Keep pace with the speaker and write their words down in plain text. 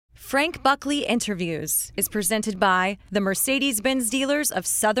Frank Buckley Interviews is presented by the Mercedes-Benz dealers of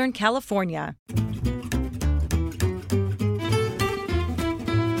Southern California.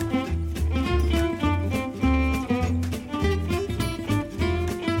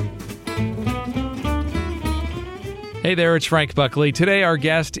 Hey there, it's Frank Buckley. Today our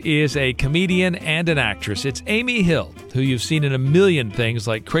guest is a comedian and an actress. It's Amy Hill, who you've seen in a million things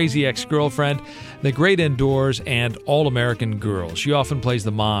like Crazy Ex-Girlfriend, The Great Indoors, and All-American Girl. She often plays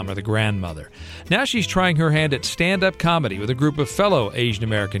the mom or the grandmother. Now she's trying her hand at stand-up comedy with a group of fellow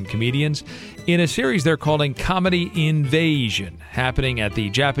Asian-American comedians in a series they're calling Comedy Invasion, happening at the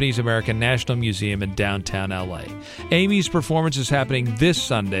Japanese-American National Museum in downtown L.A. Amy's performance is happening this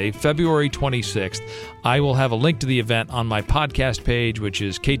Sunday, February 26th. I will have a link to the event on my podcast page, which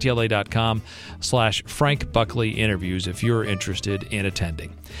is ktla.com/Frank Buckley Interviews if you're interested in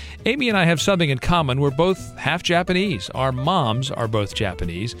attending. Amy and I have something in common. We're both half Japanese. Our moms are both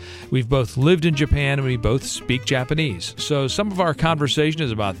Japanese. We've both lived in Japan and we both speak Japanese. So some of our conversation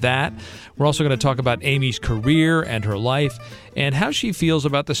is about that. We're also going to talk about Amy's career and her life and how she feels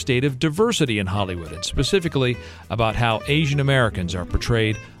about the state of diversity in Hollywood, and specifically about how Asian Americans are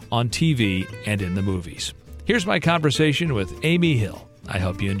portrayed on TV and in the movies. Here's my conversation with Amy Hill. I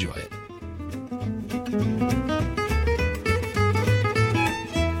hope you enjoy it.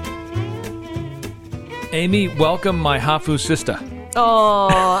 Amy, welcome, my Hafu sister. Oh,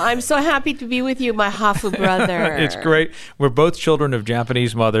 I'm so happy to be with you, my Hafu brother. It's great. We're both children of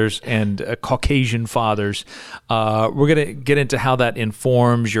Japanese mothers and Caucasian fathers. We're going to get into how that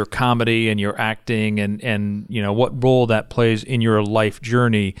informs your comedy and your acting and you know what role that plays in your life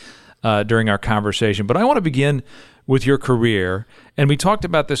journey during our conversation. But I want to begin with your career. And we talked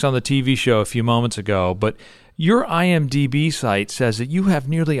about this on the TV show a few moments ago, but your IMDb site says that you have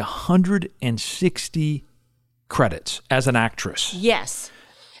nearly 160 credits as an actress. Yes.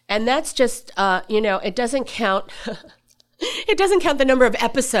 And that's just, it doesn't count. It doesn't count the number of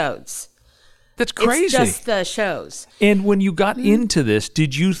episodes. That's crazy. It's just the shows. And when you got into this,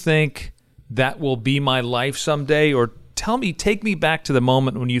 did you think that will be my life someday? Or take me back to the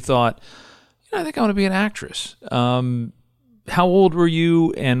moment when you thought, I think I want to be an actress. How old were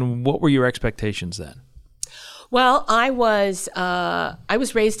you and what were your expectations then? Well, I was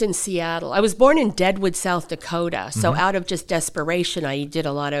raised in Seattle. I was born in Deadwood, South Dakota. So out of just desperation, I did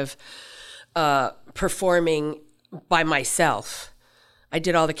a lot of performing by myself. I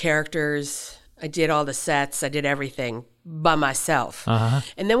did all the characters. I did all the sets. I did everything by myself.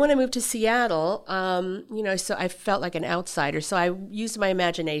 And then when I moved to Seattle, so I felt like an outsider. So I used my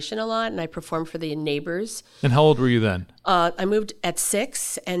imagination a lot, and I performed for the neighbors. And how old were you then? I moved at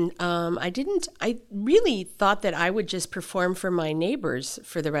 6, and I really thought that I would just perform for my neighbors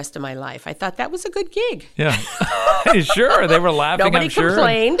for the rest of my life. I thought that was a good gig. Yeah. Sure. They were laughing, Nobody I'm sure.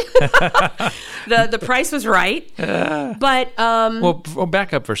 complained. The price was right. But well,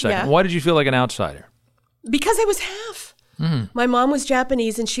 back up for a second. Yeah. Why did you feel like an outsider? Because I was half. My mom was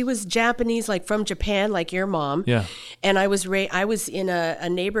Japanese, and she was Japanese, like from Japan, like your mom. Yeah. And I was in a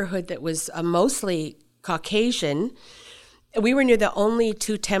neighborhood that was mostly Caucasian. We were near the only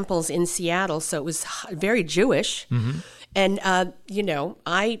 2 temples in Seattle, so it was very Jewish. And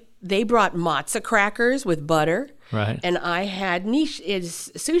they brought matzo crackers with butter. Right. And I had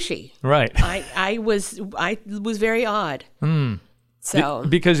sushi. Right. I was very odd. So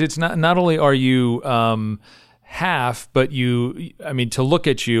because it's not only are you half, but to look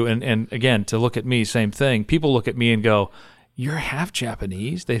at you and again, to look at me, same thing. People look at me and go, you're half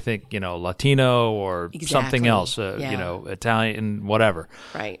Japanese? They think, Latino or something else, Italian, whatever.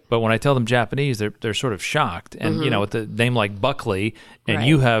 Right. But when I tell them Japanese, they're sort of shocked. And, with a name like Buckley, and Right.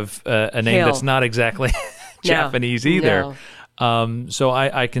 you have a name Hill. that's not exactly Japanese either. No. So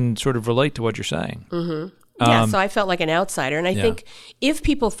I can sort of relate to what you're saying. Yeah, so I felt like an outsider. And I think if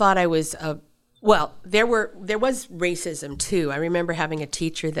people thought I was there was racism too. I remember having a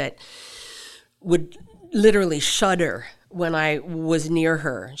teacher that would literally shudder when I was near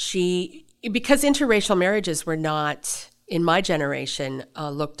her. Because interracial marriages were not, in my generation,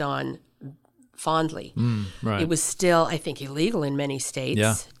 looked on fondly. Right. It was still, I think, illegal in many states.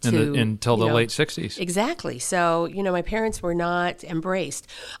 Yeah, until the late 60s. Exactly. So, my parents were not embraced.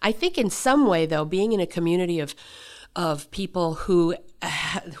 I think in some way, though, being in a community of people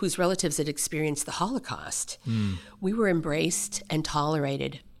whose relatives had experienced the Holocaust, we were embraced and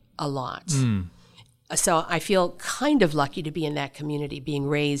tolerated a lot. So I feel kind of lucky to be in that community, being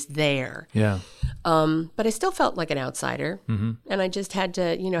raised there. Yeah. But I still felt like an outsider, and I just had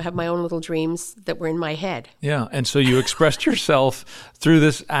to, have my own little dreams that were in my head. Yeah, and so you expressed yourself through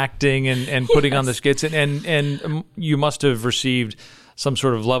this acting and putting on the skits, and you must have received some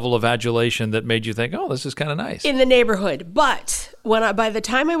sort of level of adulation that made you think, oh, this is kind of nice. In the neighborhood. But by the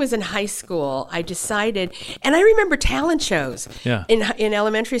time I was in high school, I decided, and I remember talent shows in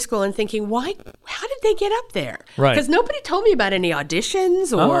elementary school and thinking, how did they get up there? Right. Because nobody told me about any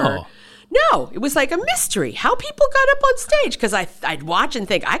auditions or... No, it was like a mystery how people got up on stage, because I'd watch and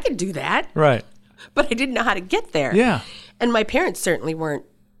think, I could do that. Right. But I didn't know how to get there. Yeah. And my parents certainly weren't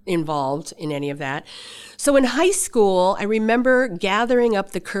involved in any of that. So in high school, I remember gathering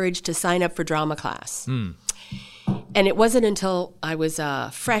up the courage to sign up for drama class. And it wasn't until I was a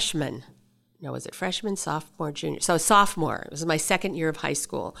freshman. No, was it freshman, sophomore, junior? So sophomore. It was my second year of high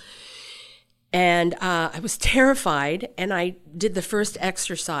school. And I was terrified, and I did the first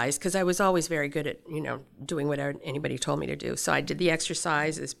exercise because I was always very good at, doing whatever anybody told me to do. So I did the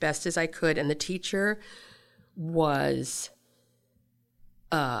exercise as best as I could, and the teacher was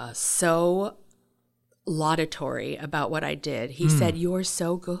so laudatory about what I did. He said, "You're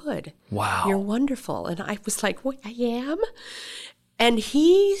so good. Wow. You're wonderful." And I was like, "What, I am?" And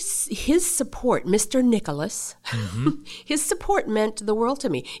his support, Mr. Nicholas, his support meant the world to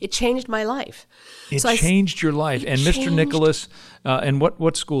me. It changed my life. It changed your life. And Mr. Nicholas, and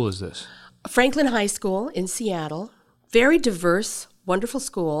what school is this? Franklin High School in Seattle. Very diverse, wonderful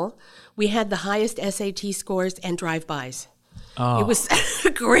school. We had the highest SAT scores and drive-bys. Oh. It was a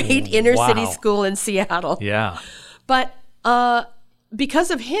great inner-city school in Seattle. Yeah. But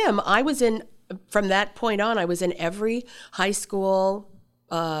because of him, from that point on, I was in every high school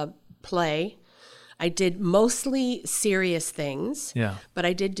play. I did mostly serious things, but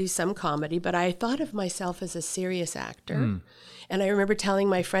I did do some comedy. But I thought of myself as a serious actor. And I remember telling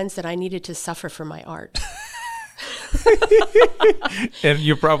my friends that I needed to suffer for my art. And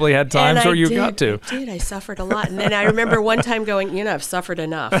you probably had times where you got to. I did. I suffered a lot. And then I remember one time going, I've suffered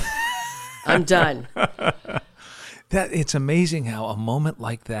enough. I'm done. It's amazing how a moment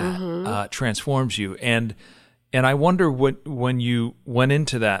like that transforms you, and I wonder when you went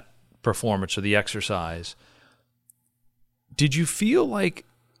into that performance or the exercise, did you feel like,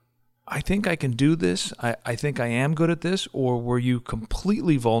 I think I can do this, I think I am good at this, or were you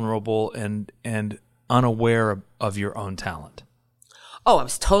completely vulnerable and unaware of your own talent? Oh, I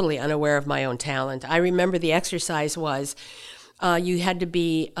was totally unaware of my own talent. I remember the exercise was, you had to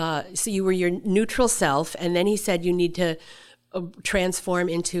be, so you were your neutral self, and then he said you need to transform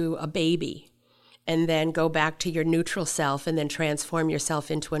into a baby, and then go back to your neutral self, and then transform yourself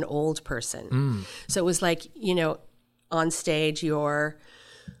into an old person. So it was like, on stage you're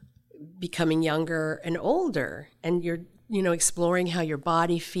becoming younger and older, and you're, exploring how your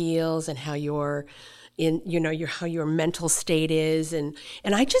body feels and how your how your mental state is, and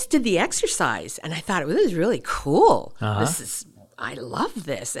I just did the exercise, and I thought, this is really cool. I love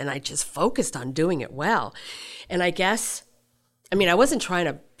this, and I just focused on doing it well. And I guess, I wasn't trying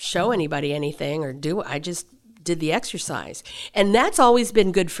to show anybody anything I just did the exercise, and that's always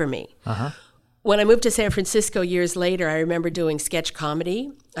been good for me. When I moved to San Francisco years later, I remember doing sketch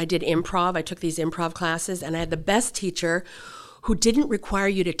comedy. I did improv. I took these improv classes, and I had the best teacher who didn't require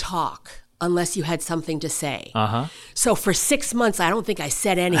you to talk unless you had something to say. So for 6 months, I don't think I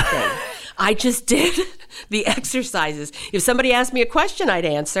said anything. I just did the exercises. If somebody asked me a question, I'd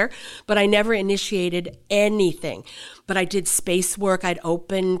answer, but I never initiated anything. But I did space work. I'd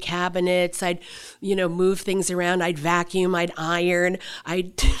open cabinets. I'd, move things around. I'd vacuum. I'd iron. I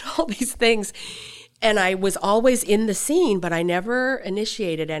did all these things. And I was always in the scene, but I never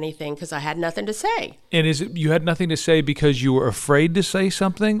initiated anything because I had nothing to say. And is it you had nothing to say because you were afraid to say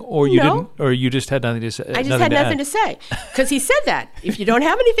something, or you didn't, or you just had nothing to say? I just had nothing to say because he said that if you don't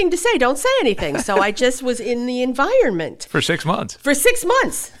have anything to say, don't say anything. So I just was in the environment for 6 months. For 6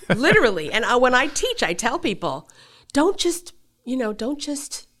 months, literally. And when I teach, I tell people, don't just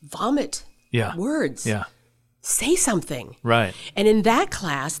vomit words. Yeah, say something. Right. And in that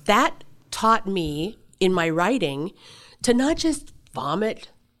class, that taught me in my writing to not just vomit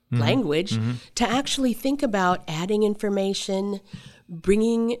language, to actually think about adding information,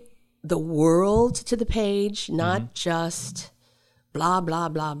 bringing the world to the page, not just blah, blah,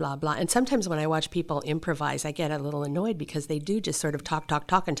 blah, blah, blah. And sometimes when I watch people improvise, I get a little annoyed because they do just sort of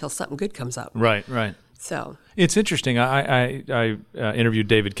talk until something good comes up. Right. So it's interesting. I interviewed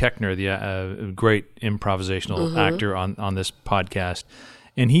David Koechner, the great improvisational actor, on this podcast.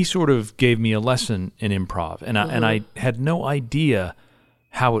 And he sort of gave me a lesson in improv, and I had no idea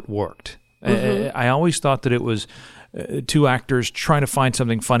how it worked. I always thought that it was two actors trying to find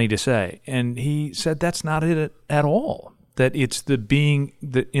something funny to say, and he said that's not it at all. That it's the being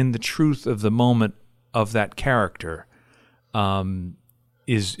in the truth of the moment of that character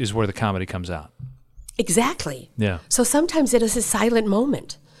is where the comedy comes out. Exactly. Yeah. So sometimes it is a silent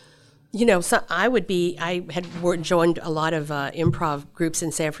moment. You know, so I had joined a lot of improv groups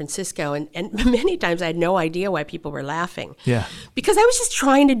in San Francisco, and many times I had no idea why people were laughing. Yeah. Because I was just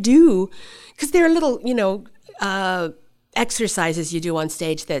trying to because there are little, exercises you do on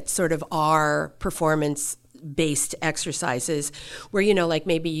stage that sort of are performance-based exercises where, like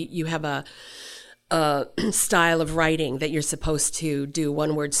maybe you have a style of writing that you're supposed to do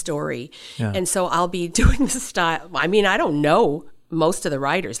one-word story. Yeah. And so I'll be doing the style. I mean, I don't know most of the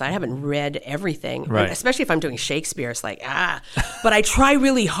writers. I haven't read everything, right. Especially if I'm doing Shakespeare. It's like, but I try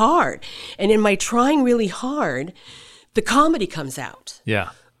really hard. And in my trying really hard, the comedy comes out.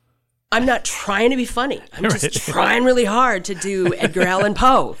 Yeah. I'm not trying to be funny. I'm just trying really hard to do Edgar Allan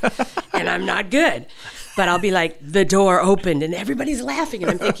Poe, and I'm not good. But I'll be like, the door opened and everybody's laughing,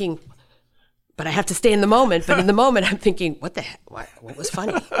 and I'm thinking, but I have to stay in the moment. But in the moment, I'm thinking, what the heck? What was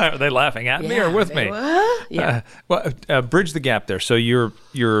funny? Are they laughing at me or with me? Yeah. Bridge the gap there. So you're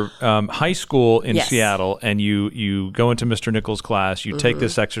high school in Yes. Seattle, and you go into Mr. Nichols' class. You take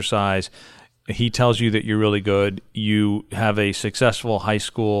this exercise. He tells you that you're really good. You have a successful high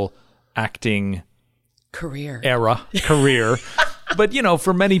school acting Career. career. But,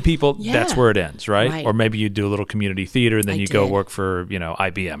 for many people, that's where it ends, right? Right. Or maybe you do a little community theater, and then you go did. work for,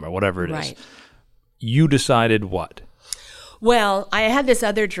 IBM or whatever it is. Right. You decided what? Well, I had this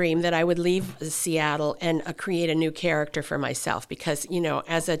other dream that I would leave Seattle and create a new character for myself because,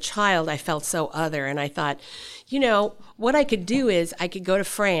 as a child, I felt so other. And I thought, what I could do is I could go to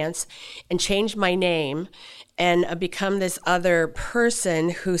France and change my name and become this other person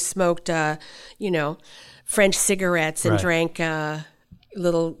who smoked, French cigarettes and Right. drank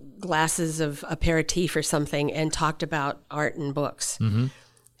little glasses of aperitif or something and talked about art and books. Mm-hmm.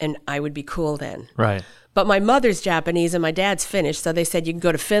 And I would be cool then. Right. But my mother's Japanese and my dad's Finnish, so they said you can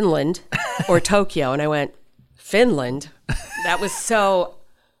go to Finland or Tokyo. And I went, Finland? That was so,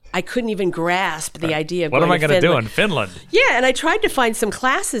 I couldn't even grasp the idea of What going am I to going to do Finland. in Finland? Yeah, and I tried to find some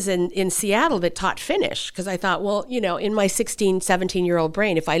classes in Seattle that taught Finnish because I thought, well, in my 16, 17-year-old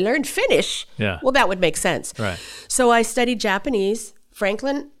brain, if I learned Finnish, well, that would make sense. Right. So I studied Japanese.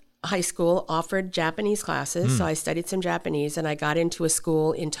 Franklin High School offered Japanese classes, so I studied some Japanese, and I got into a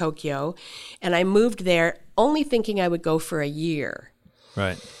school in Tokyo, and I moved there only thinking I would go for a year.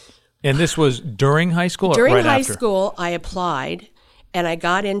 Right. And this was during high school or During right high after? school, I applied, and I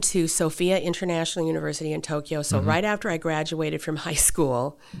got into Sophia International University in Tokyo. So right after I graduated from high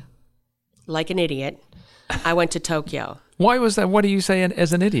school, like an idiot, I went to Tokyo. Why was that? What do you say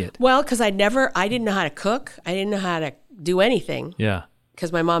as an idiot? Well, because I didn't know how to cook. I didn't know how to do anything. Yeah.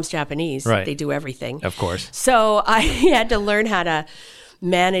 Because my mom's Japanese. Right. They do everything. Of course. So I had to learn how to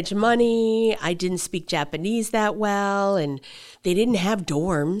manage money. I didn't speak Japanese that well, and they didn't have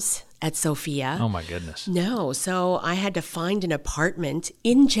dorms at Sophia. Oh, my goodness. No, so I had to find an apartment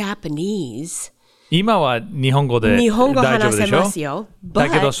in Japanese. 今は日本語で日本語大丈夫でしょ？話せますよ。だ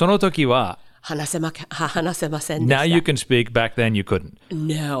けどその時は話せませんでした。 Now you can speak, back then you couldn't.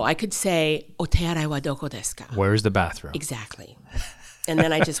 No, I could say, お手洗いはどこですか? Where's the bathroom? Exactly. And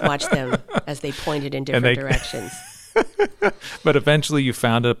then I just watched them as they pointed in different directions. But eventually you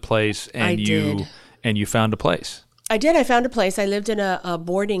found a place and you found a place. I did. I found a place. I lived in a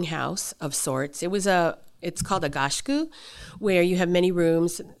boarding house of sorts. It's called a gashku, where you have many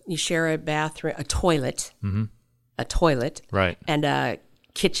rooms. You share a bathroom, a toilet, Right. and a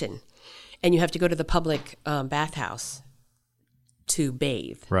kitchen. And you have to go to the public bathhouse to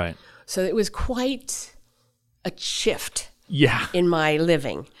bathe. Right. So it was quite a shift Yeah. in my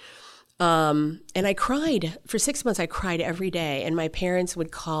living. And I cried. For 6 months, I cried every day. And my parents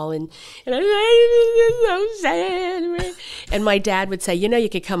would call and I was so sad. And my dad would say, you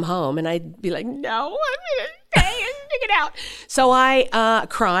could come home. And I'd be like, no, I'm going to stay and stick it out. So I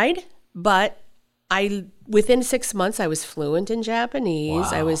cried, but within 6 months, I was fluent in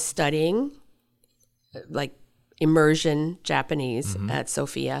Japanese. Wow. I was studying like immersion Japanese at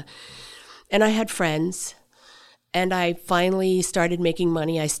Sophia. And I had friends. And I finally started making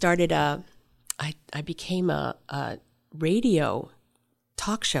money. I became a radio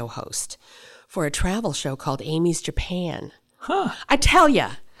talk show host for a travel show called Amy's Japan. Huh. I tell you,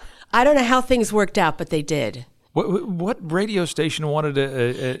 I don't know how things worked out, but they did. What radio station wanted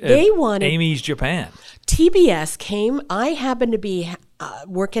They wanted Amy's Japan? TBS came. I happened to be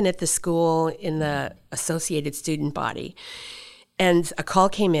working at the school in the Associated Student Body. And a call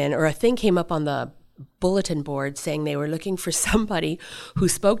came in, or a thing came up on the bulletin board saying they were looking for somebody who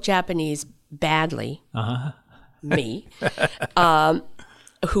spoke Japanese badly, me,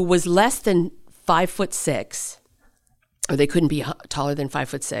 who was less than 5'6", or they couldn't be taller than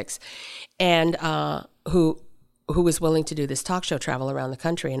 5'6", and who was willing to do this talk show travel around the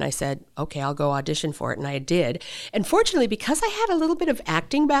country. And I said, okay, I'll go audition for it. And I did. And fortunately, because I had a little bit of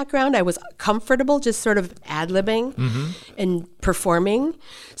acting background, I was comfortable just sort of ad-libbing and performing.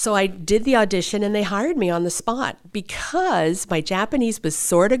 So I did the audition and they hired me on the spot because my Japanese was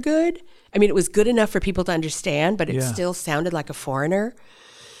sort of good. I mean, it was good enough for people to understand, but it still sounded like a foreigner.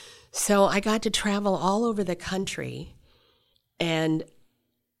 So I got to travel all over the country and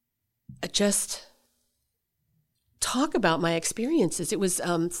just talk about my experiences. It was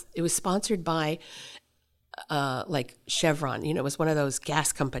sponsored by like Chevron. You know, it was one of those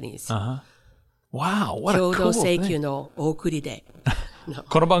gas companies. Wow, what a cool thing. 共同請求のお送りで。No.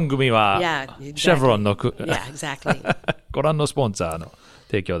 この番組は exactly. シェブロンの Yeah, exactly. ご覧のスポンサーの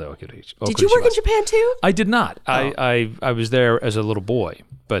提供でお送りします。 Did you work in Japan too? I did not. I was there as a little boy,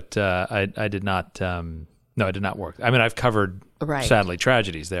 but I did not. No, I did not work. I mean, I've covered sadly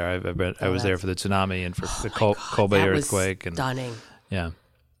tragedies there. I was there for the tsunami and for the Kobe earthquake. And stunning. Yeah,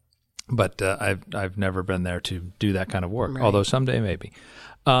 but I've never been there to do that kind of work. Although someday maybe.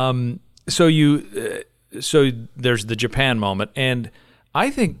 So there's the Japan moment, and I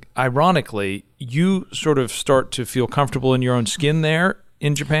think ironically you sort of start to feel comfortable in your own skin there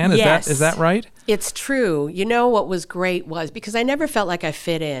in Japan. Is that right? It's true. You know what was great was because I never felt like I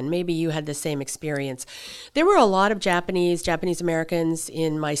fit in. Maybe you had the same experience. There were a lot of Japanese Americans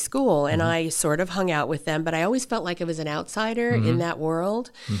in my school, and I sort of hung out with them, but I always felt like I was an outsider in that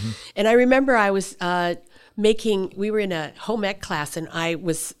world. And I remember I was we were in a home ec class, and I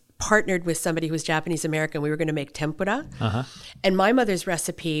was partnered with somebody who was Japanese American. We were going to make tempura. And my mother's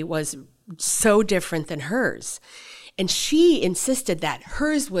recipe was so different than hers. And she insisted that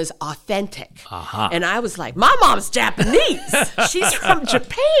hers was authentic. And I was like, my mom's Japanese. She's from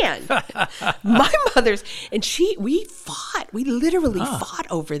Japan. My mother's, and we literally fought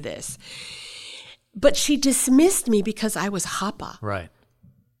over this. But she dismissed me because I was Hapa. Right.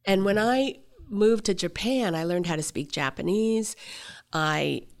 And when I moved to Japan, I learned how to speak Japanese.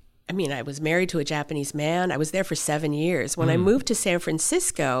 I was married to a Japanese man. I was there for 7 years. When I moved to San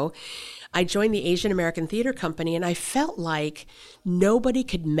Francisco, I joined the Asian American Theater Company, and I felt like nobody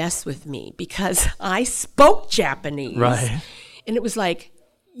could mess with me because I spoke Japanese. Right. And it was like,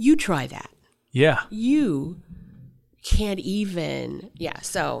 you try that. Yeah. You can't even,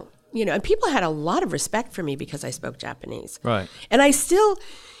 so, and people had a lot of respect for me because I spoke Japanese. Right. And I still,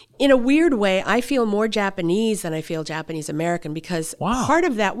 in a weird way, I feel more Japanese than I feel Japanese American because part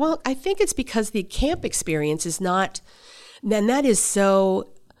of that, I think it's because the camp experience is not, and that is so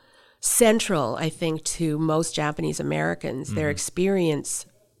central, I think, to most Japanese Americans, their experience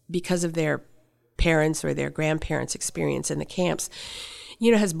because of their parents or their grandparents' experience in the camps,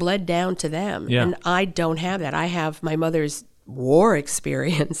 has bled down to them. Yeah. And I don't have that. I have my mother's war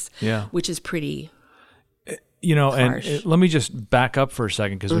experience, which is pretty harsh. And let me just back up for a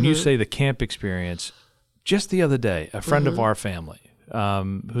second, because when you say the camp experience, just the other day, a friend of our family,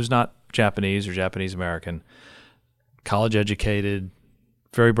 who's not Japanese or Japanese American, college educated,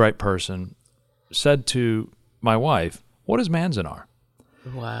 very bright person, said to my wife, "What is Manzanar?"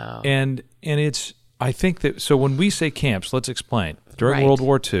 Wow. And it's, I think that, so when we say camps, let's explain. During World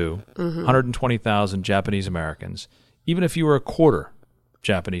War II, 120,000 Japanese Americans, even if you were a quarter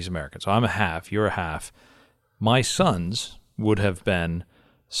Japanese American, so I'm a half, you're a half, my sons would have been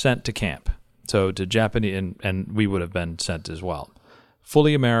sent to camp. So to Japanese, and we would have been sent as well.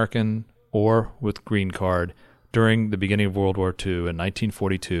 Fully American or with green card, during the beginning of World War II in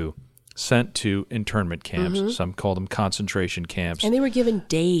 1942, sent to internment camps. Some call them concentration camps. And they were given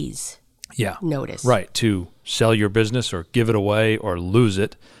days notice. Right, to sell your business or give it away or lose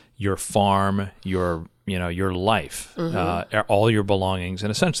it, your farm, your life, all your belongings.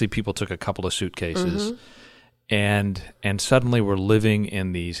 And essentially people took a couple of suitcases and suddenly were living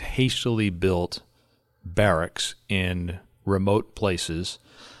in these hastily built barracks in remote places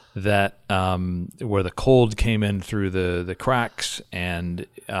that where the cold came in through the cracks, and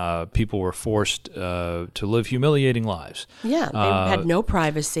people were forced to live humiliating lives. Yeah, they had no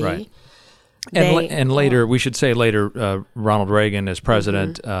privacy. Right. And later, we should say later, Ronald Reagan as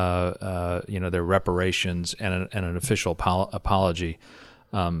president, their reparations and an official apology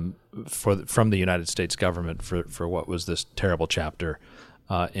from the United States government for what was this terrible chapter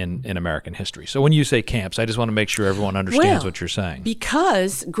in American history. So when you say camps, I just want to make sure everyone understands what you're saying.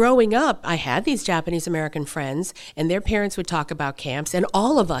 Because growing up, I had these Japanese American friends, and their parents would talk about camps, and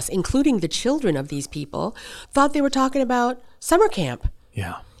all of us, including the children of these people, thought they were talking about summer camp.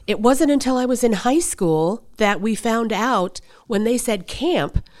 Yeah. It wasn't until I was in high school that we found out when they said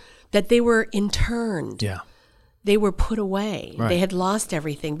camp that they were interned. Yeah. they were put away. Right. They had lost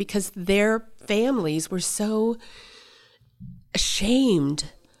everything because their families were so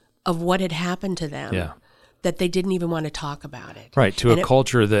ashamed of what had happened to them that they didn't even want to talk about it. Right, to a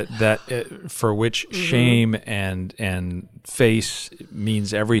culture that for which shame and face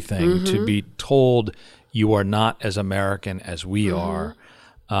means everything. To be told you are not as American as we are.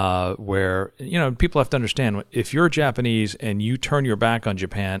 Where, people have to understand, if you're Japanese and you turn your back on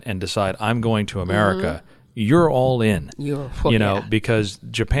Japan and decide, I'm going to America, you're all in, because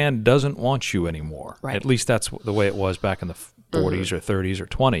Japan doesn't want you anymore. Right. At least that's the way it was back in the 40s or 30s or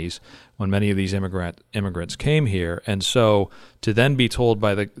 20s when many of these immigrants came here. And so to then be told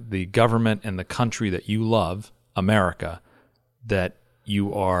by the government and the country that you love, America, that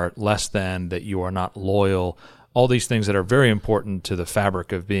you are less than, that you are not loyal, all these things that are very important to the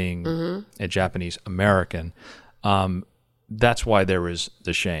fabric of being a Japanese American. That's why there was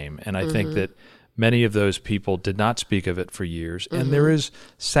the shame. And I think that many of those people did not speak of it for years. And there is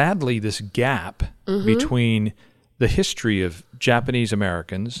sadly this gap between the history of Japanese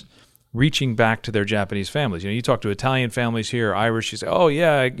Americans reaching back to their Japanese families. You talk to Italian families here, Irish, you say, oh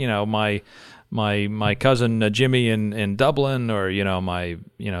yeah, my cousin Jimmy in Dublin, or my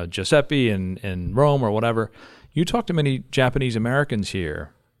Giuseppe in Rome or whatever. You talk to many Japanese Americans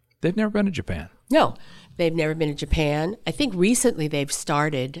here, they've never been to Japan. No, they've never been to Japan. I think recently they've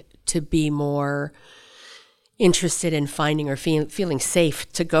started to be more interested in finding or feeling safe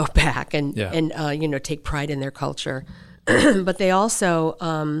to go back and take pride in their culture. But they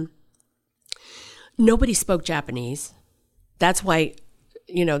also, nobody spoke Japanese. That's why,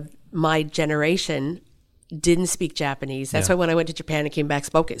 my generation didn't speak Japanese. That's why when I went to Japan and came back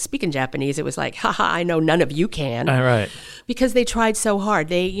speaking Japanese, it was like, haha, I know none of you can. Right. Because they tried so hard.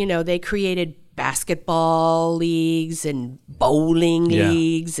 They created basketball leagues and bowling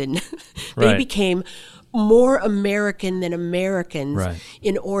leagues, and they became more American than Americans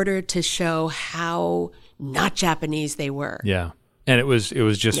in order to show how not Japanese they were. Yeah. And it was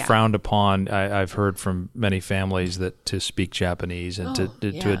just frowned upon. I've heard from many families that to speak Japanese and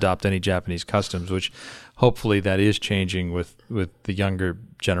to adopt any Japanese customs, which hopefully that is changing with the younger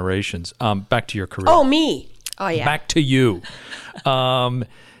generations. Back to your career. Oh, me. Oh, yeah. Back to you.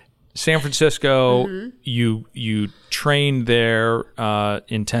 San Francisco, you trained there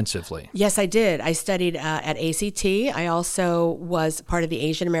intensively. Yes, I did. I studied at ACT. I also was part of the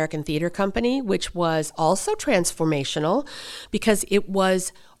Asian American Theater Company, which was also transformational because it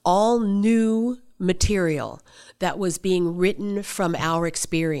was all new material that was being written from our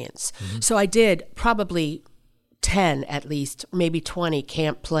experience. So I did probably 10 at least, maybe 20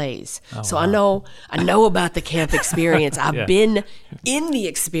 camp plays. So wow. I know about the camp experience. I've been in the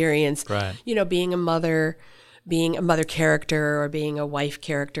experience, being a mother character or being a wife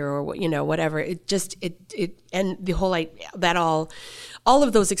character or whatever. It just and the whole all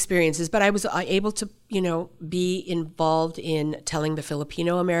of those experiences. But I was able to be involved in telling the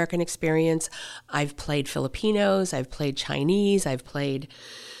Filipino American experience. I've played Filipinos, I've played Chinese, I've played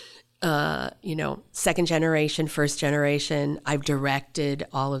second generation, first generation. I've directed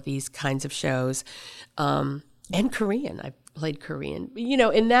all of these kinds of shows, and Korean. I played Korean.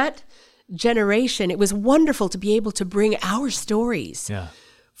 In that generation, it was wonderful to be able to bring our stories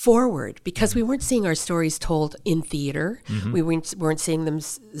forward because we weren't seeing our stories told in theater. We weren't seeing them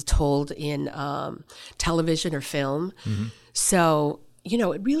told in television or film. So,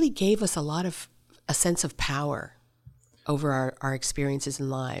 it really gave us a sense of power over our experiences and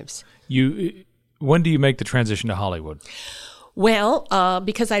lives. When do you make the transition to Hollywood? Well,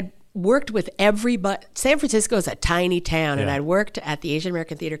 because I worked with everybody. San Francisco is a tiny town, and I'd worked at the Asian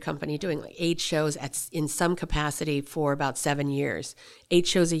American Theater Company doing 8 shows in some capacity for about 7 years. 8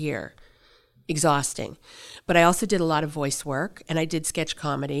 shows a year. Exhausting. But I also did a lot of voice work, and I did sketch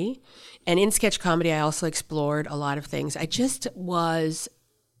comedy. And in sketch comedy, I also explored a lot of things. I just was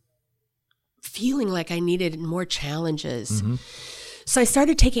feeling like I needed more challenges. So I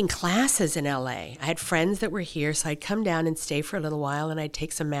started taking classes in LA. I had friends that were here, so I'd come down and stay for a little while, and I'd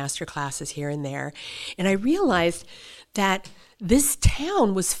take some master classes here and there. And I realized that this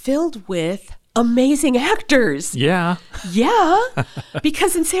town was filled with amazing actors. Yeah.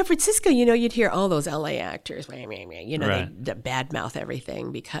 Because in San Francisco, you'd hear all those LA actors, they badmouth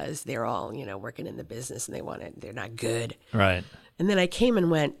everything because they're all, working in the business and they're not good. Right. And then I came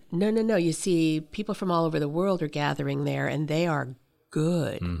and went, no. You see, people from all over the world are gathering there, and they are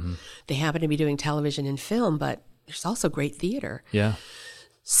good. They happen to be doing television and film, but there's also great theater. Yeah.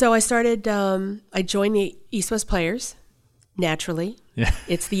 So I started, I joined the East West Players, naturally. Yeah.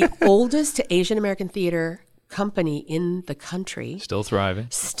 It's the oldest Asian American theater company in the country. Still thriving.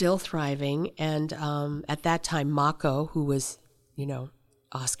 Still thriving. And at that time, Mako, who was,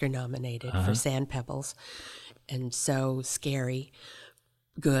 Oscar nominated for Sand Pebbles, and so scary,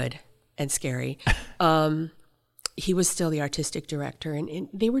 good and scary. He was still the artistic director, and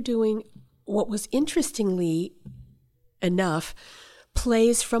they were doing what was interestingly enough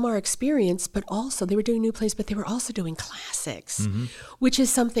plays from our experience, but also they were doing new plays, but they were also doing classics, which is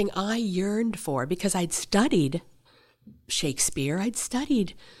something I yearned for because I'd studied Shakespeare, I'd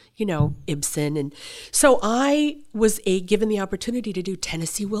studied, Ibsen, and so I was given the opportunity to do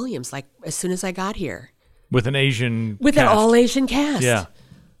Tennessee Williams, like as soon as I got here. With an Asian With cast. an all-Asian cast. Yeah.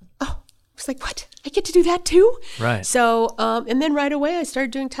 Oh, I was like, what? I get to do that too? Right. So, and then right away I started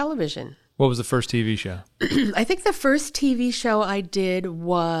doing television. What was the first TV show? I think the first TV show I did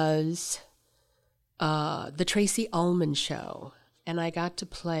was the Tracy Ullman Show. And I got to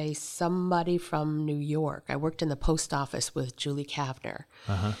play somebody from New York. I worked in the post office with Julie Kavner.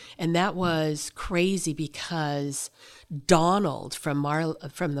 And that was crazy because Donald from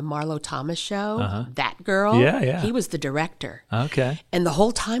the Marlo Thomas Show, that girl, he was the director. Okay. And the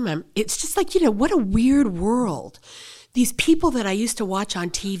whole time it's just like, what a weird world. These people that I used to watch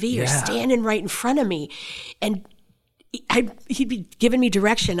on TV are standing right in front of me. And he'd be giving me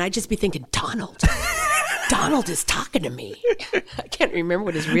direction. I'd just be thinking, Donald is talking to me. I can't remember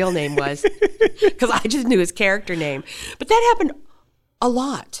what his real name was because I just knew his character name. But that happened a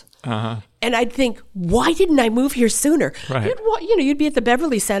lot. And I'd think, why didn't I move here sooner? Right. You'd be at the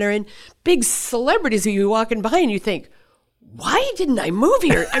Beverly Center and big celebrities who you walking by and you think, why didn't I move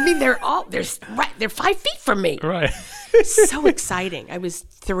here? I mean, they're 5 feet from me. Right. So exciting. I was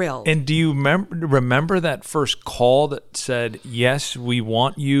thrilled. And do you remember that first call that said, yes, we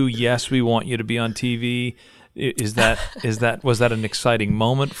want you. Yes, we want you to be on TV. Was that an exciting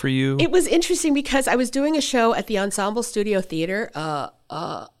moment for you? It was interesting because I was doing a show at the Ensemble Studio Theater,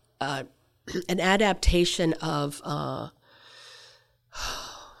 an adaptation of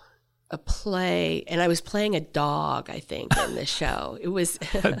a play, and I was playing a dog, I think, in the show. It was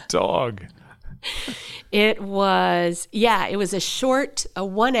a dog. It was a short, a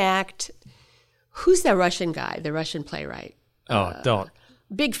one act. Who's the Russian guy, the Russian playwright? Oh, don't.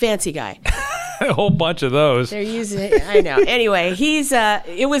 Big fancy guy. A whole bunch of those. They're using, I know. Anyway,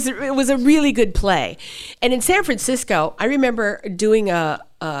 it was a really good play. And in San Francisco, I remember doing a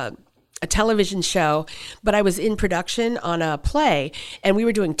television show, but I was in production on a play, and we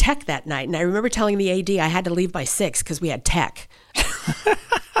were doing tech that night. And I remember telling the AD I had to leave by 6 because we had tech.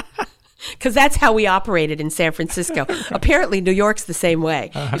 Because that's how we operated in San Francisco. Apparently, New York's the same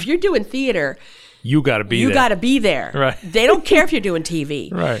way. If you're doing theater, you got to be there. You got to be there. Right. They don't care if you're doing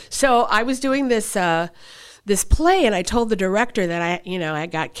TV. Right. So I was doing this play, and I told the director that I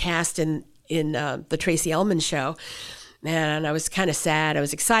got cast in the Tracy Ullman Show, and I was kind of sad. I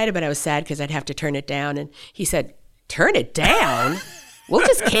was excited, but I was sad because I'd have to turn it down. And he said, "Turn it down? We'll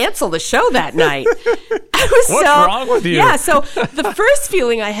just cancel the show that night." What's wrong with you? Yeah, so the first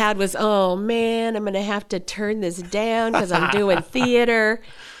feeling I had was, oh man, I'm going to have to turn this down because I'm doing theater.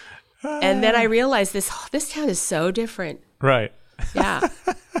 And then I realized this town is so different. Right. Yeah.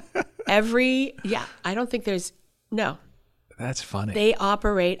 I don't think no. That's funny. They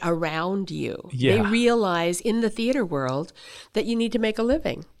operate around you. Yeah. They realize in the theater world that you need to make a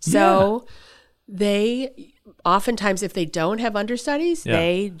living. So they oftentimes, if they don't have understudies,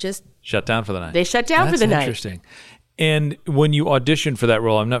 they just shut down for the night. They shut down for the night. That's interesting. And when you auditioned for that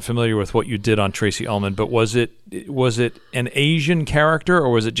role, I'm not familiar with what you did on Tracy Ullman, but was it an Asian character,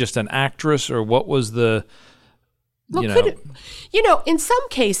 or was it just an actress, or what was the? In some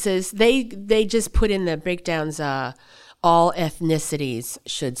cases they just put in the breakdowns. All ethnicities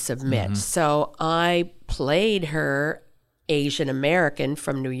should submit. Mm-hmm. So I played her Asian American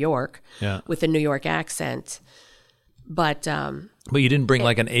from New York with a New York accent, but you didn't bring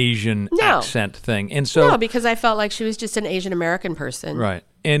like an Asian accent thing, and so no, because I felt like she was just an Asian American person, right?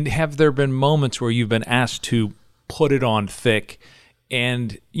 And have there been moments where you've been asked to put it on thick?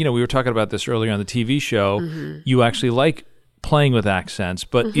 And we were talking about this earlier on the TV show. Mm-hmm. You actually like playing with accents,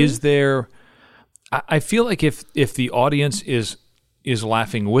 but is there? I feel like if the audience is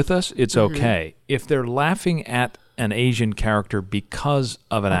laughing with us, it's okay. If they're laughing at an Asian character because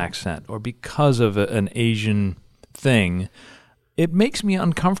of an accent or because of an Asian thing, it makes me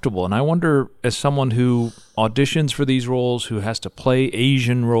uncomfortable. And I wonder, as someone who auditions for these roles, who has to play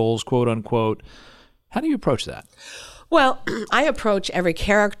Asian roles, quote unquote, how do you approach that? Well, I approach every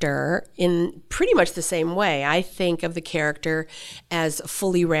character in pretty much the same way. I think of the character as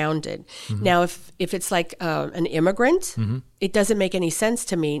fully rounded. Mm-hmm. Now, if it's like an immigrant, it doesn't make any sense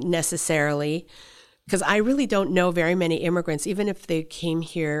to me necessarily, because I really don't know very many immigrants, even if they came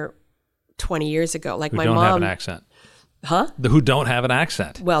here 20 years ago. Like Who my don't mom. have an accent. Huh? Who don't have an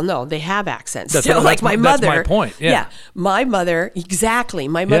accent. Well, no, they have accents. That's, still. Like my mother. That's my point. Yeah. My mother, exactly.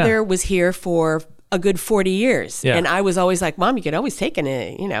 My mother was here for a good 40 years. Yeah. And I was always like, Mom, you could always take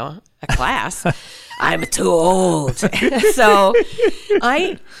a class. I'm too old. So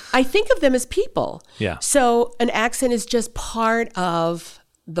I think of them as people. Yeah. So an accent is just part of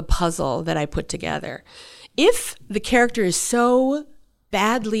the puzzle that I put together. If the character is so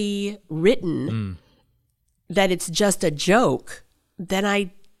badly written that it's just a joke, then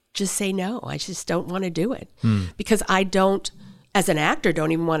I just say no. I just don't want to do it. Because I don't, as an actor,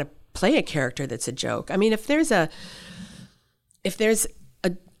 don't even want to play a character that's a joke. I mean, if I'm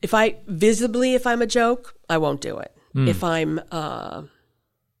a joke, I won't do it. If I'm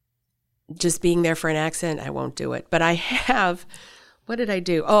just being there for an accent, I won't do it. But I have, what did I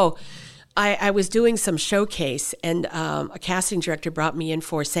do? Oh, I was doing some showcase, and a casting director brought me in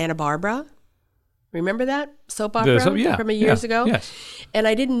for Santa Barbara. Remember that soap opera from years ago? Yes. And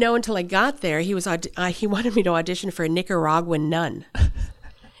I didn't know until I got there. He wanted me to audition for a Nicaraguan nun.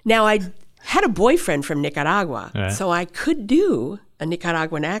 Now, I had a boyfriend from Nicaragua, so I could do a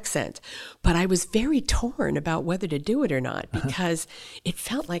Nicaraguan accent, but I was very torn about whether to do it or not because it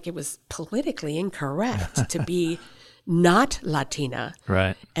felt like it was politically incorrect to be not Latina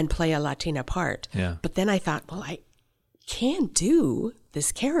and play a Latina part. Yeah. But then I thought, well, I can do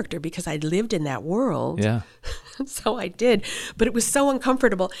this character because I lived in that world. Yeah. So I did, but it was so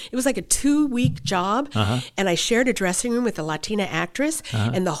uncomfortable. It was like a 2-week job, and I shared a dressing room with a Latina actress,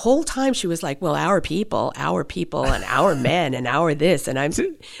 and the whole time she was like, well, our people, and our men, and our this, and I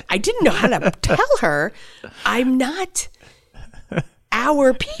didn't know how to tell her, I'm not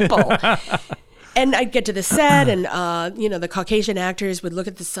our people. And I'd get to the set, and the Caucasian actors would look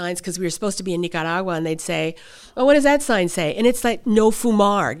at the signs because we were supposed to be in Nicaragua, and they'd say, "Oh, what does that sign say?" And it's like "No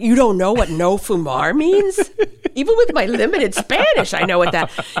fumar." You don't know what "No fumar" means? Even with my limited Spanish, I know what that.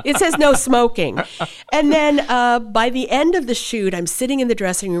 It says "no smoking." And then by the end of the shoot, I'm sitting in the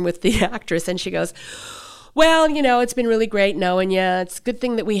dressing room with the actress, and she goes, well, it's been really great knowing you. It's a good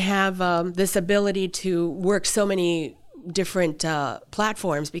thing that we have this ability to work so many different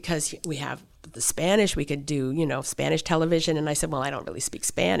platforms because we have the Spanish, we could do, Spanish television. And I said, well, I don't really speak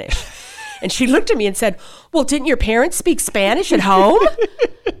Spanish. And she looked at me and said, well, didn't your parents speak Spanish at home?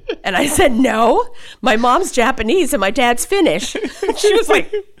 And I said, no, my mom's Japanese and my dad's Finnish. She was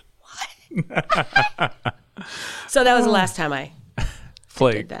like, what? So that was the last time I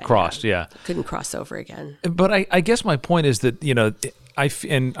did that. Crossed, yeah. Couldn't cross over again. But I guess my point is that,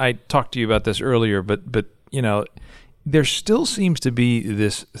 I talked to you about this earlier, but there still seems to be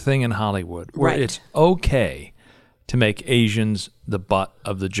this thing in Hollywood where it's okay to make Asians the butt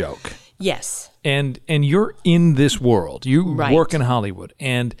of the joke. Yes. And you're in this world. You work in Hollywood.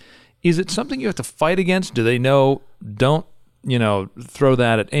 And is it something you have to fight against? Do they know, don't, throw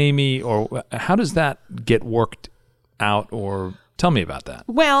that at Amy? Or how does that get worked out? Or tell me about that.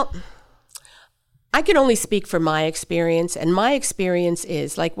 Well, I can only speak from my experience, and my experience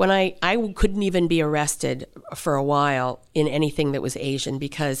is like when I couldn't even be arrested for a while in anything that was Asian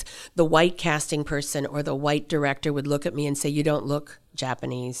because the white casting person or the white director would look at me and say, you don't look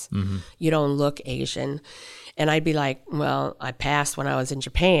Japanese, you don't look Asian. And I'd be like, well, I passed when I was in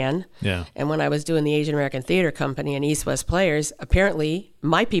Japan. Yeah. And when I was doing the Asian American Theater Company and East West Players, apparently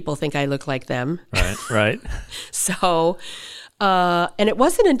my people think I look like them. Right. So... and it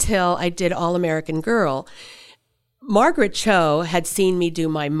wasn't until I did All American Girl, Margaret Cho had seen me do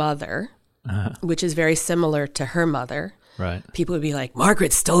my mother, which is very similar to her mother. Right. People would be like,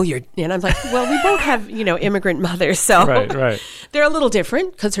 Margaret stole your... And I'm like, well, we both have, immigrant mothers. So right. They're a little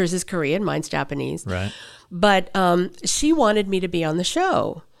different because hers is Korean, mine's Japanese. Right. But she wanted me to be on the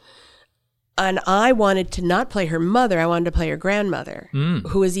show. And I wanted to not play her mother. I wanted to play her grandmother,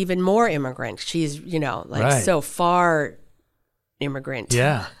 who is even more immigrant. She's, so far... immigrant.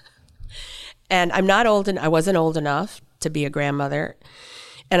 Yeah. And I'm not old, and I wasn't old enough to be a grandmother,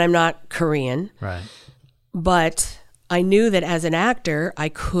 and I'm not Korean. Right. But I knew that as an actor, I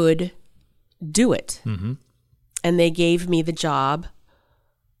could do it. Mm-hmm. And they gave me the job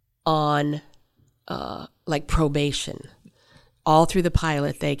on probation. All through the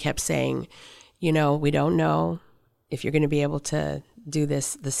pilot, they kept saying, we don't know if you're going to be able to do the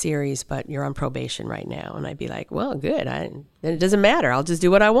series, but you're on probation right now. And I'd be like, well, good. Then it doesn't matter. I'll just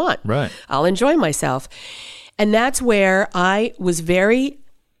do what I want. Right. I'll enjoy myself. And that's where I was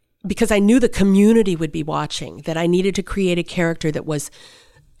because I knew the community would be watching, that I needed to create a character that was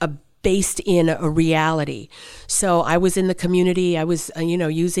based in a reality. So I was in the community. I was,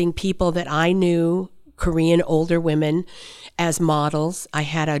 using people that I knew Korean older women as models. I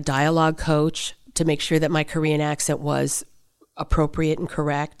had a dialogue coach to make sure that my Korean accent was appropriate and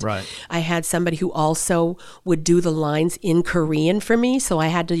correct. Right. I had somebody who also would do the lines in Korean for me, so I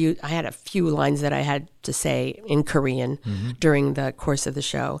had a few lines that I had to say in Korean during the course of the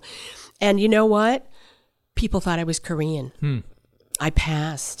show. And you know what? People thought I was Korean. I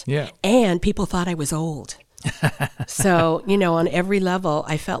passed. Yeah. And people thought I was old. So, on every level,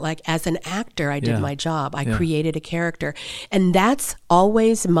 I felt like as an actor, I did my job. I created a character. And that's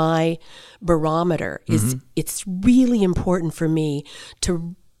always my barometer. It's really important for me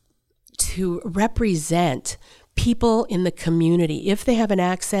to represent people in the community. If they have an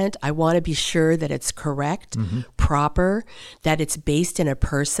accent, I want to be sure that it's correct, proper, that it's based in a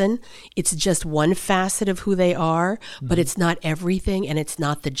person. It's just one facet of who they are, but it's not everything, and it's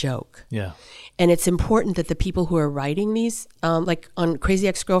not the joke. Yeah. And it's important that the people who are writing these, like on Crazy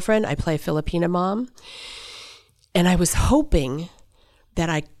Ex-Girlfriend, I play a Filipina mom. And I was hoping that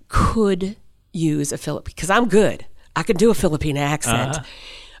I could use a Filipino, because I'm good. I could do a Filipina accent.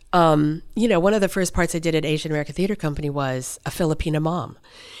 One of the first parts I did at Asian American Theater Company was a Filipina mom.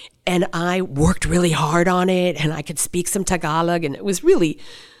 And I worked really hard on it, and I could speak some Tagalog, and it was really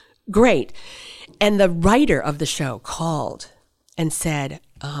great. And the writer of the show called and said,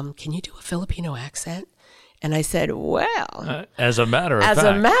 can you do a Filipino accent? And I said, well, as a matter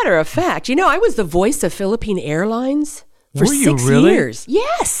of fact, I was the voice of Philippine Airlines for Were you 6 really? years.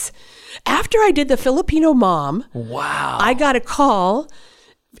 Yes. After I did the Filipino mom, wow, I got a call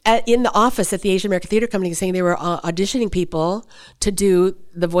in the office at the Asian American Theater Company saying they were auditioning people to do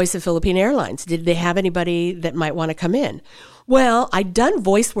the voice of Philippine Airlines. Did they have anybody that might want to come in? Well, I'd done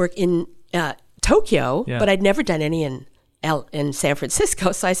voice work in Tokyo, but I'd never done any in San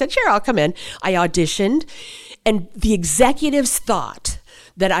Francisco. So I said, sure, I'll come in. I auditioned, and the executives thought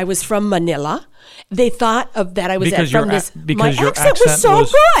that I was from Manila. They thought that I was from this. My accent was so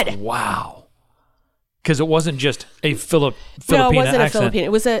good. Wow. Because it wasn't just a Filipina No, it wasn't accent. a Filipino.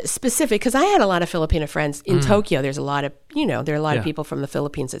 It was a specific, because I had a lot of Filipina friends. In Tokyo, there's a lot of, there are a lot of people from the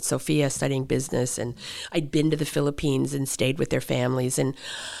Philippines at Sophia studying business. And I'd been to the Philippines and stayed with their families. And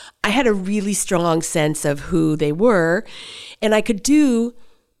I had a really strong sense of who they were. And I could do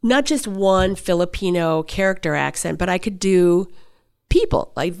not just one Filipino character accent, but I could do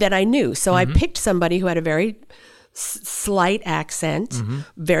people like that I knew. So I picked somebody who had a very slight accent,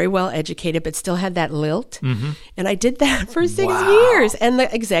 very well educated, but still had that lilt. And I did that for 6 years. And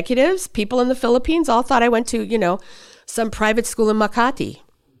the executives, people in the Philippines, all thought I went to, some private school in Makati.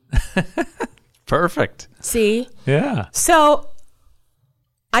 Perfect. See? Yeah. So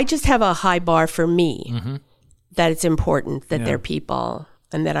I just have a high bar for me that it's important that they're people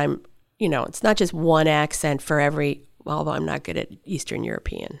and that I'm, it's not just one accent for every, although I'm not good at Eastern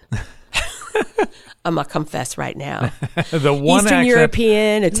European. I'm going to confess right now. The one Eastern accent,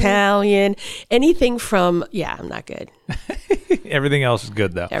 European, Italian, anything from, I'm not good. Everything else is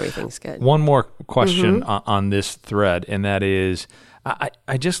good, though. Everything's good. One more question on this thread, and that is,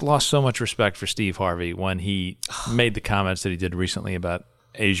 I just lost so much respect for Steve Harvey when he made the comments that he did recently about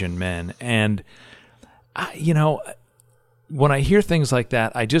Asian men. And, when I hear things like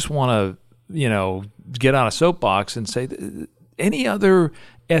that, I just want to, get on a soapbox and say, any other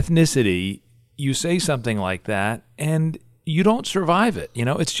ethnicity, you say something like that and you don't survive it.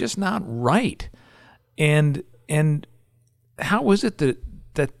 It's just not right. And how is it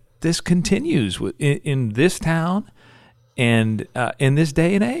that this continues in this town and in this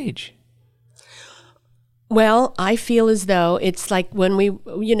day and age? Well, I feel as though it's like when we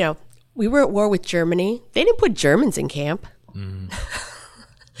were at war with Germany. They didn't put Germans in camp.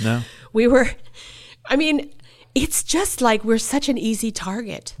 No. It's just like we're such an easy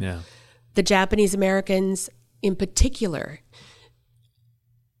target. Yeah. The Japanese Americans in particular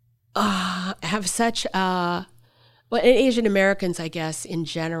have such, and Asian Americans, I guess, in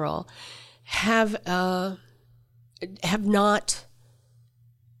general, have not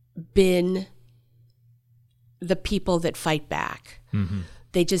been the people that fight back.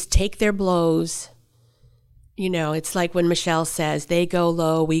 They just take their blows. It's like when Michelle says, they go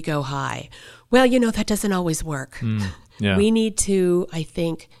low, we go high. Well, that doesn't always work. Yeah. We need to, I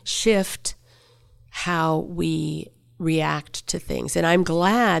think, shift how we react to things. And I'm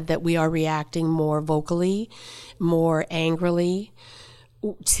glad that we are reacting more vocally, more angrily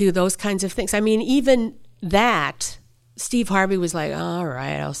to those kinds of things. Even that, Steve Harvey was like, all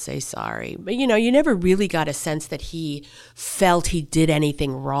right, I'll say sorry. But, you never really got a sense that he felt he did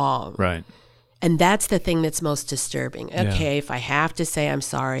anything wrong. Right. And that's the thing that's most disturbing. Okay, if I have to say I'm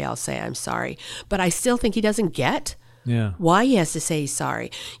sorry, I'll say I'm sorry. But I still think he doesn't get Yeah. Why he has to say he's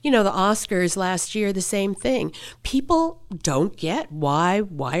sorry. The Oscars last year, the same thing. People don't get why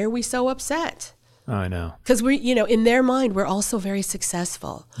are we so upset? Oh, I know. Because in their mind, we're also very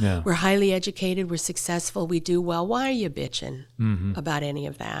successful. Yeah. We're highly educated. We're successful. We do well. Why are you bitching about any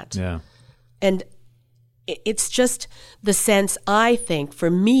of that? Yeah. And it's just the sense, I think, for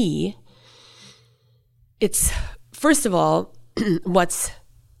me, it's, first of all, what's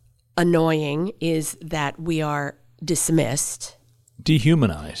annoying is that we are dismissed.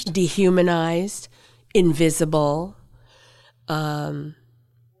 Dehumanized, invisible.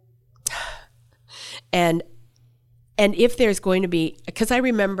 And if there's going to be, because I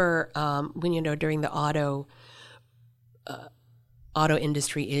remember when, during the auto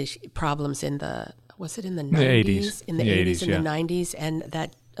industry problems in the, was it in the 90s? In the 80s and the 90s, and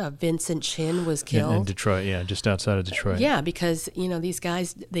that Vincent Chin was killed. In Detroit, just outside of Detroit. Yeah, because, these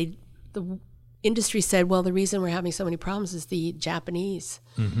guys, the industry said, well, the reason we're having so many problems is the Japanese.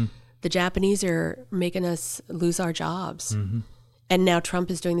 Mm-hmm. The Japanese are making us lose our jobs. Mm-hmm. And now Trump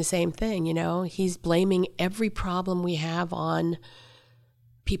is doing the same thing, He's blaming every problem we have on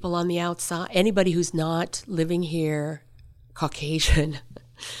people on the outside, anybody who's not living here, Caucasian.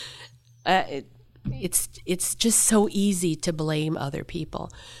 It's just so easy to blame other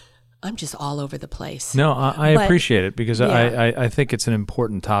people. I'm just all over the place. No, I appreciate it because I think it's an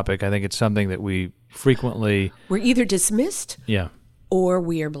important topic. I think it's something that we frequently... We're either dismissed or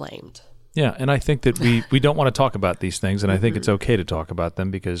we are blamed. Yeah, and I think that we don't want to talk about these things, and I think it's okay to talk about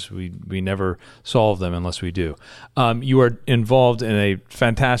them because we never solve them unless we do. You are involved in a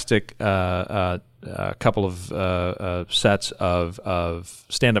fantastic couple of sets of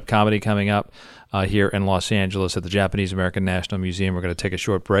stand-up comedy coming up here in Los Angeles at the Japanese American National Museum. We're going to take a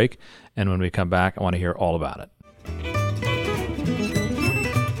short break, and when we come back, I want to hear all about it.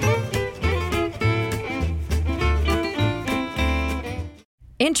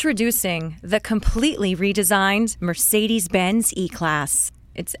 Introducing the completely redesigned Mercedes-Benz E-Class.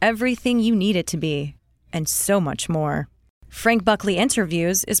 It's everything you need it to be, and so much more. Frank Buckley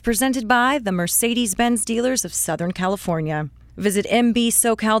Interviews is presented by the Mercedes-Benz dealers of Southern California. Visit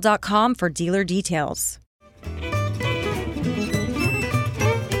mbsocal.com for dealer details.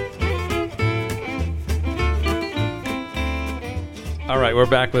 All right, we're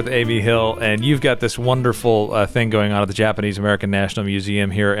back with Amy Hill, and you've got this wonderful thing going on at the Japanese American National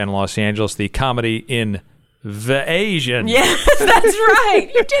Museum here in Los Angeles, the Comedy in the Asian. Yes, that's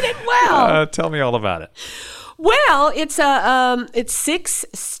right. You did it well. Tell me all about it. Well, it's 6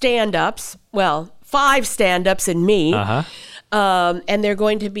 stand-ups. Well, 5 stand-ups and me. Uh-huh. And they're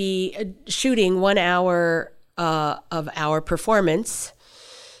going to be shooting 1 hour of our performance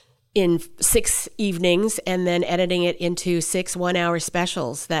in 6 evenings and then editing it into 6 one-hour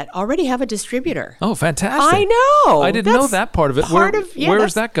specials that already have a distributor. Oh, fantastic. I know. I didn't know that part of it. Where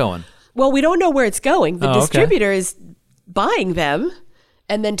is that going? Well, we don't know where it's going. The distributor is buying them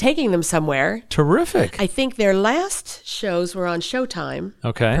and then taking them somewhere. Terrific. I think their last shows were on Showtime.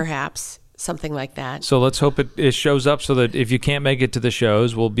 Okay. Perhaps. Something like that. So let's hope it shows up so that if you can't make it to the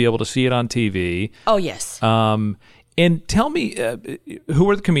shows, we'll be able to see it on TV. Oh, yes. And tell me, who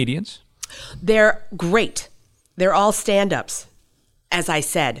are the comedians? They're great. They're all stand-ups, as I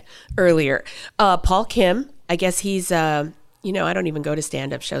said earlier. Paul Kim, I guess he's, I don't even go to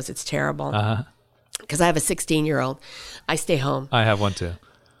stand-up shows. It's terrible. Because I have a 16-year-old. I stay home. I have one, too.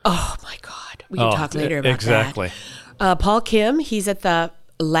 Oh, my God. We can talk later about that. Exactly. Paul Kim, he's at the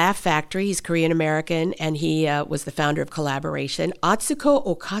Laugh Factory. He's Korean-American, and he was the founder of Collaboration. Atsuko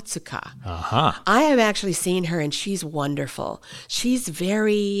Okatsuka. I have actually seen her, and she's wonderful. She's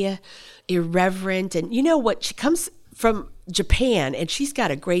very irreverent, and you know what? She comes from Japan, and she's got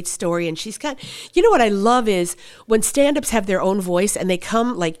a great story, and she's got, what I love is when stand-ups have their own voice, and they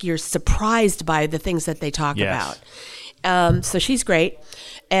come like you're surprised by the things that they talk about. So she's great.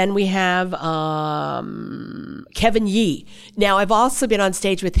 And we have Kevin Yee. Now, I've also been on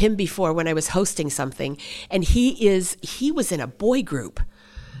stage with him before when I was hosting something. And he was in a boy group.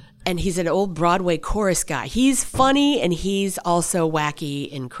 And he's an old Broadway chorus guy. He's funny, and he's also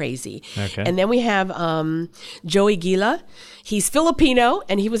wacky and crazy. Okay. And then we have Joey Gila. He's Filipino,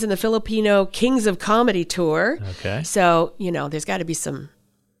 and he was in the Filipino Kings of Comedy tour. Okay. So, there's got to be some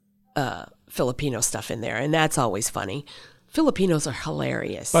Filipino stuff in there, and that's always funny. Filipinos are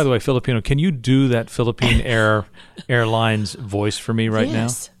hilarious. By the way, Filipino, can you do that Philippine Airlines voice for me right now?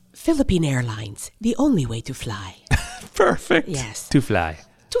 Yes. Philippine Airlines, the only way to fly. Perfect. Yes. To fly.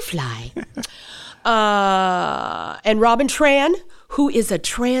 To fly. And Robin Tran, who is a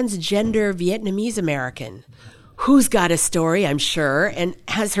transgender Vietnamese American, who's got a story, I'm sure, and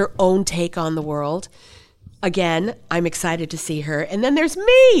has her own take on the world. again, I'm excited to see her. And then there's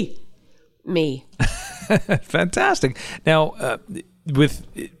me. Fantastic. Now, with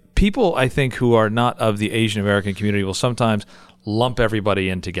people, I think, who are not of the Asian American community will sometimes lump everybody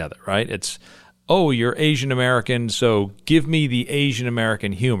in together, right? It's, oh, you're Asian American, so give me the Asian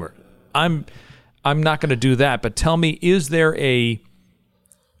American humor. I'm not going to do that, but tell me, is there a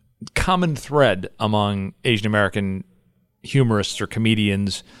common thread among Asian American humorists or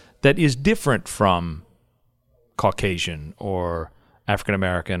comedians that is different from Caucasian or African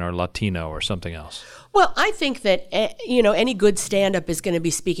American or Latino or something else? Well, I think that, any good stand-up is going to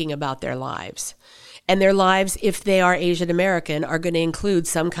be speaking about their lives. And their lives, if they are Asian American, are going to include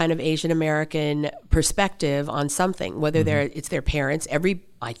some kind of Asian American perspective on something, whether it's their parents.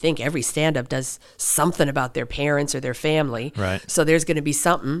 I think every stand-up does something about their parents or their family. Right. So there's going to be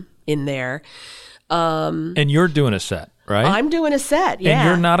something in there. And you're doing a set, right? I'm doing a set, yeah. And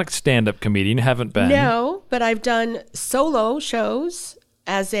you're not a stand-up comedian, haven't been. No, but I've done solo shows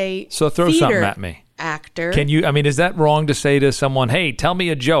as a So throw theater something at me. Actor. Can you, is that wrong to say to someone, hey, tell me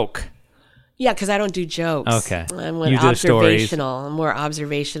a joke? Yeah, because I don't do jokes. Okay. I'm You do stories. more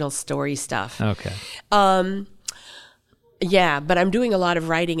observational story stuff. Okay. Yeah, but I'm doing a lot of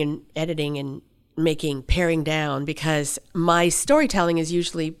writing and editing and paring down because my storytelling is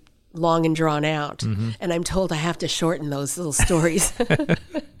usually long and drawn out. And I'm told I have to shorten those little stories.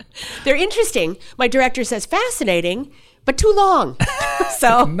 They're interesting. My director says fascinating, but too long.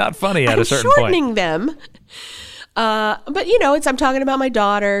 So not funny at a certain point. I'm shortening them. But I'm talking about my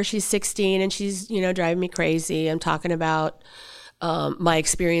daughter. She's 16 and she's, driving me crazy. I'm talking about my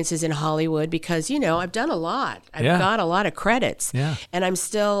experiences in Hollywood because, I've done a lot. I've got a lot of credits. Yeah. And I'm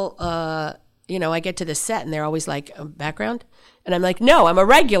still, I get to the set and they're always like, background? And I'm like, no, I'm a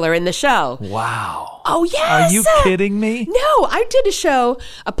regular in the show. Wow. Oh, yes. Are you kidding me? No, I did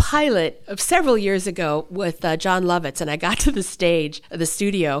a pilot of several years ago with John Lovitz, and I got to the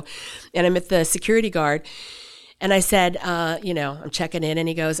studio, and I'm at the security guard. And I said, I'm checking in, and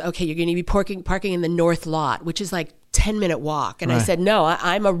he goes, okay, you're going to be parking in the north lot, which is like 10-minute walk. And I said, no,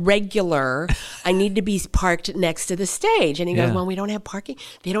 I'm a regular. I need to be parked next to the stage. And he goes, well, we don't have parking.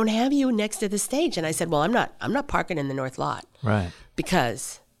 They don't have you next to the stage. And I said, well, I'm not parking in the north lot. Right.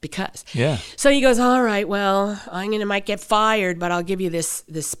 Because. Yeah. So he goes, all right, well, might get fired, but I'll give you this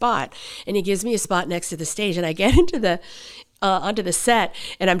spot. And he gives me a spot next to the stage. And I get into onto the set,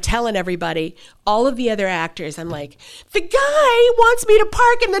 and I'm telling everybody, all of the other actors, I'm like, the guy wants me to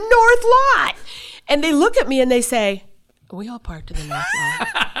park in the north lot. And they look at me and they say, we all parked in the north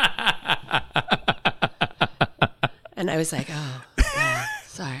lot. And I was like, oh, yeah,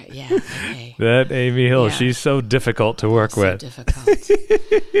 sorry, yeah, okay. That Amy Hill, she's so difficult to work with. So difficult.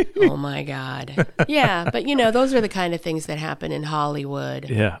 Oh, my God. Yeah, but, those are the kind of things that happen in Hollywood.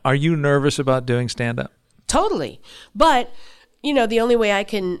 Yeah. Are you nervous about doing stand-up? Totally. But, the only way I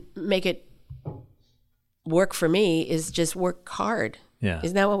can make it work for me is just work hard. Yeah.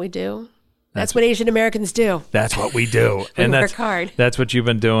 Isn't that what we do? That's what Asian Americans do. That's what we do. We work hard. That's what you've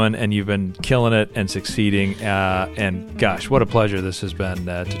been doing, and you've been killing it and succeeding. And gosh, what a pleasure this has been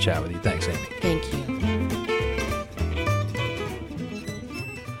to chat with you. Thanks, Amy. Thank you.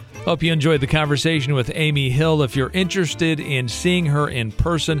 Hope you enjoyed the conversation with Amy Hill. If you're interested in seeing her in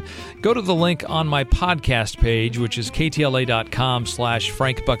person, go to the link on my podcast page, which is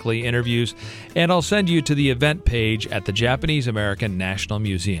ktla.com/Frank Buckley Interviews, and I'll send you to the event page at the Japanese American National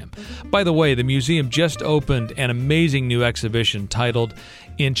Museum. By the way, the museum just opened an amazing new exhibition titled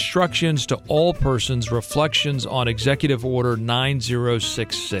Instructions to All Persons, Reflections on Executive Order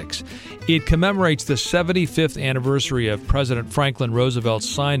 9066. It commemorates the 75th anniversary of President Franklin Roosevelt's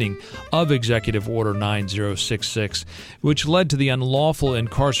signing of Executive Order 9066, which led to the unlawful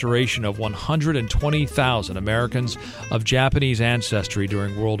incarceration of 120,000 Americans of Japanese ancestry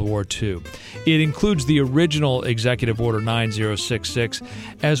during World War II. It includes the original Executive Order 9066,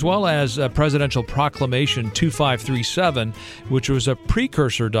 as well as Presidential Proclamation 2537, which was a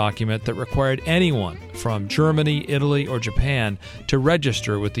precursor document that required anyone from Germany, Italy, or Japan to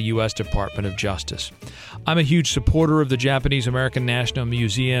register with the U.S. Department of Justice. I'm a huge supporter of the Japanese American National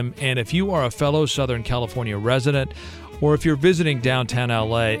Museum, and if you are a fellow Southern California resident, or if you're visiting downtown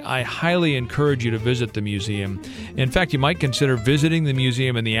LA, I highly encourage you to visit the museum. In fact, you might consider visiting the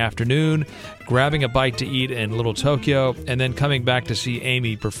museum in the afternoon, grabbing a bite to eat in Little Tokyo, and then coming back to see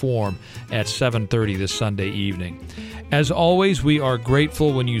Amy perform at 7:30 this Sunday evening. As always, we are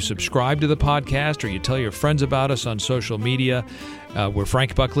grateful when you subscribe to the podcast or you tell your friends about us on social media. We're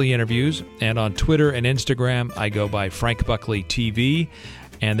Frank Buckley Interviews, and on Twitter and Instagram, I go by Frank Buckley TV,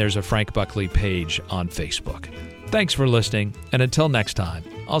 and there's a Frank Buckley page on Facebook. Thanks for listening, and until next time,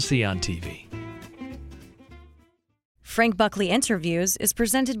 I'll see you on TV. Frank Buckley Interviews is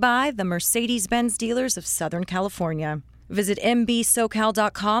presented by the Mercedes-Benz dealers of Southern California. Visit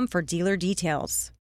mbsocal.com for dealer details.